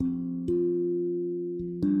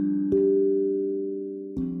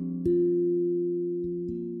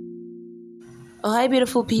Oh, hi,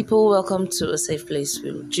 beautiful people. Welcome to A Safe Place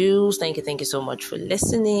with Jules. Thank you so much for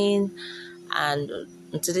listening. And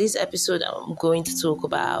in today's episode, I'm going to talk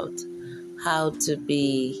about how to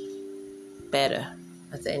be better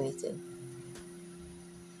at anything.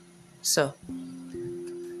 So,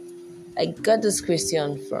 I got this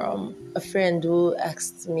question from a friend who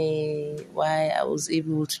asked me why I was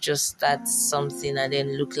able to just start something and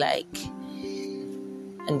then look like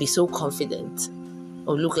and be so confident.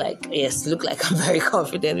 Or look like I'm very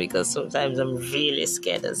confident because sometimes I'm really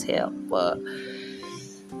scared as hell. But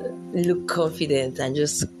look confident and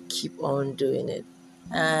just keep on doing it.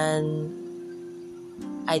 And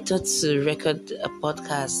I thought to record a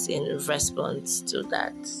podcast in response to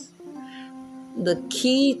that. The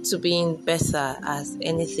key to being better at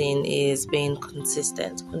anything is being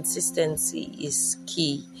consistent. Consistency is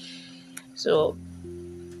key. So,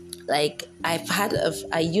 I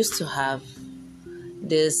used to have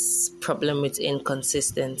this problem with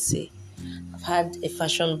inconsistency. I've had a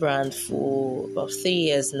fashion brand for about 3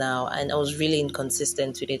 years now, and I was really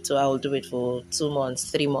inconsistent with it. So I would do it for 2 months,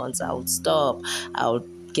 3 months. I would stop. I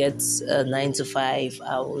would get a 9 to 5.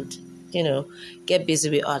 I would, get busy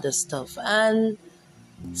with other stuff. And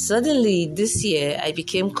suddenly this year, I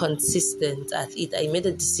became consistent at it. I made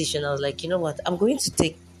a decision. I was like, you know what? I'm going to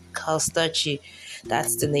take Calstachi.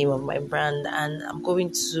 That's the name of my brand. And I'm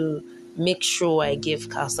going to make sure I give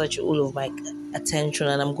Calstachi all of my attention,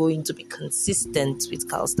 and I'm going to be consistent with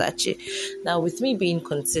Calstachi. Now, with me being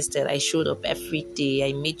consistent, I showed up every day.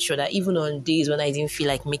 I made sure that even on days when I didn't feel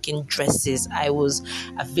like making dresses, I was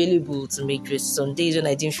available to make dresses. On days when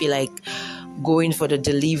I didn't feel like going for the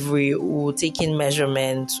delivery or taking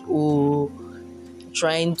measurements or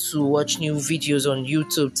trying to watch new videos on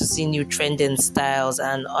YouTube to see new trending styles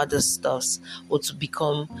and other stuffs, or to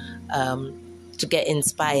to get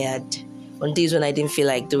inspired. On days when I didn't feel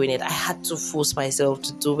like doing it, I had to force myself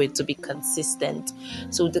to do it, to be consistent.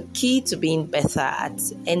 So the key to being better at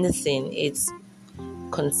anything is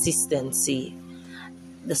consistency.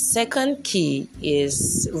 The second key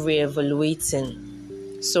is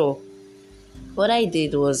reevaluating. So what I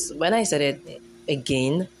did was, when I started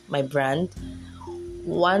again my brand,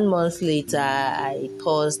 1 month later, I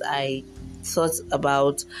paused. I thought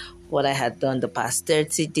about what I had done the past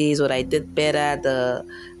 30 days, what I did better,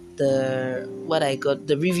 what I got,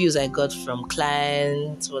 the reviews I got from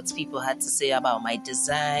clients, what people had to say about my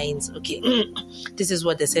designs. Okay, this is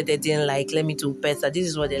what they said they didn't like. Let me do better. This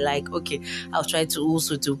is what they like. Okay, I'll try to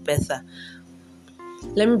also do better.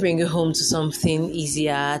 Let me bring you home to something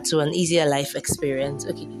easier, to an easier life experience.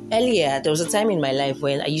 Okay, earlier, there was a time in my life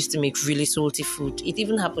when I used to make really salty food. It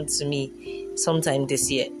even happened to me sometime this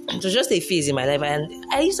year. It was just a phase in my life, and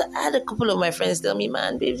I had a couple of my friends tell me,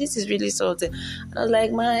 man, babe, this is really salty. And I was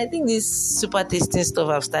like, man, I think this super tasting stuff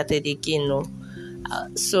I've started again, no?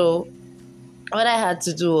 So what I had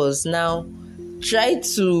to do was now try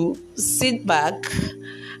to sit back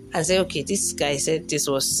and say, okay, this guy said this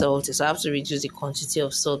was salty, so I have to reduce the quantity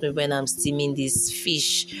of salt. Maybe when I'm steaming this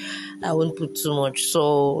fish, I won't put too much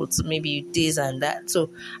salt, maybe this and that. So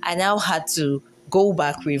I now had to go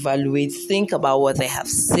back, reevaluate, think about what I have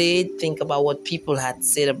said, think about what people had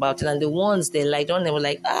said about it, and the ones they liked, they were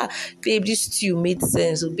like, babe, this stew made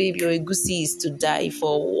sense. So, babe, your egusi is to die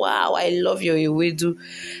for. Wow, I love your ewedu.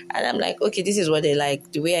 And I'm like, okay, this is what they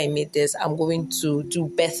like. The way I made this, I'm going to do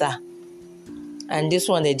better. And this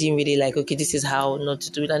one they didn't really like. Okay, this is how not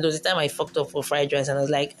to do it. And there was the time I fucked up for fried rice, and I was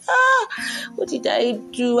like, what did I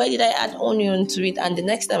do? Why did I add onion to it? And the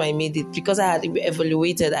next time I made it, because I had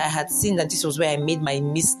evaluated, I had seen that this was where I made my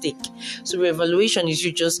mistake. So evaluation is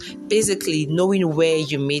you just basically knowing where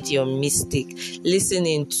you made your mistake,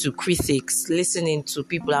 listening to critics, listening to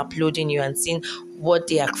people uploading you, and seeing what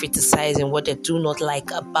they are criticizing, what they do not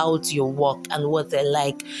like about your work, and what they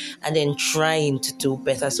like, and then trying to do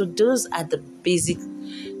better. So those are the basic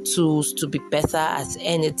tools to be better at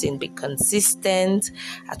anything. Be consistent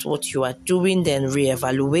at what you are doing, then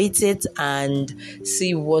reevaluate it and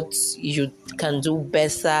see what you can do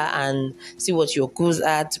better, and see what you're good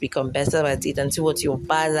at to become better at it, and see what you're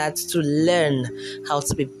bad at to learn how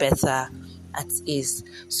to be better at it.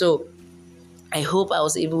 So I hope I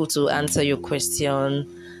was able to answer your question,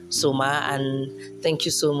 Soma, and thank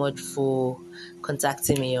you so much for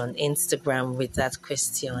contacting me on Instagram with that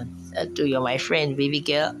question. You're my friend, baby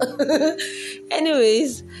girl.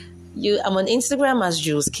 Anyways, I'm on Instagram as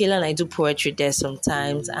Jules Killer, and I do poetry there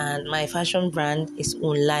sometimes, and my fashion brand is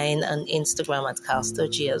online on Instagram at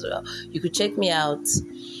Calstachi as well. You could check me out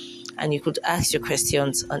and you could ask your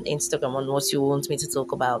questions on Instagram on what you want me to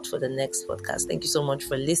talk about for the next podcast. Thank you so much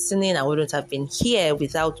for listening. I wouldn't have been here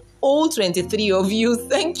without all 23 of you.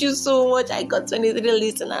 Thank you so much. I got 23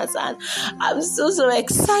 listeners and I'm so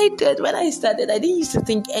excited. When I started, I didn't used to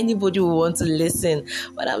think anybody would want to listen,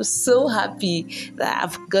 but I'm so happy that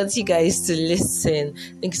I've got you guys to listen.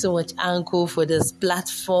 Thank you so much, Anko, for this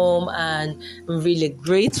platform, and I'm really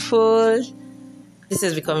grateful. This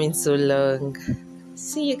is becoming so long.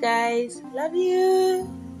 See you guys. Love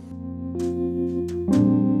you.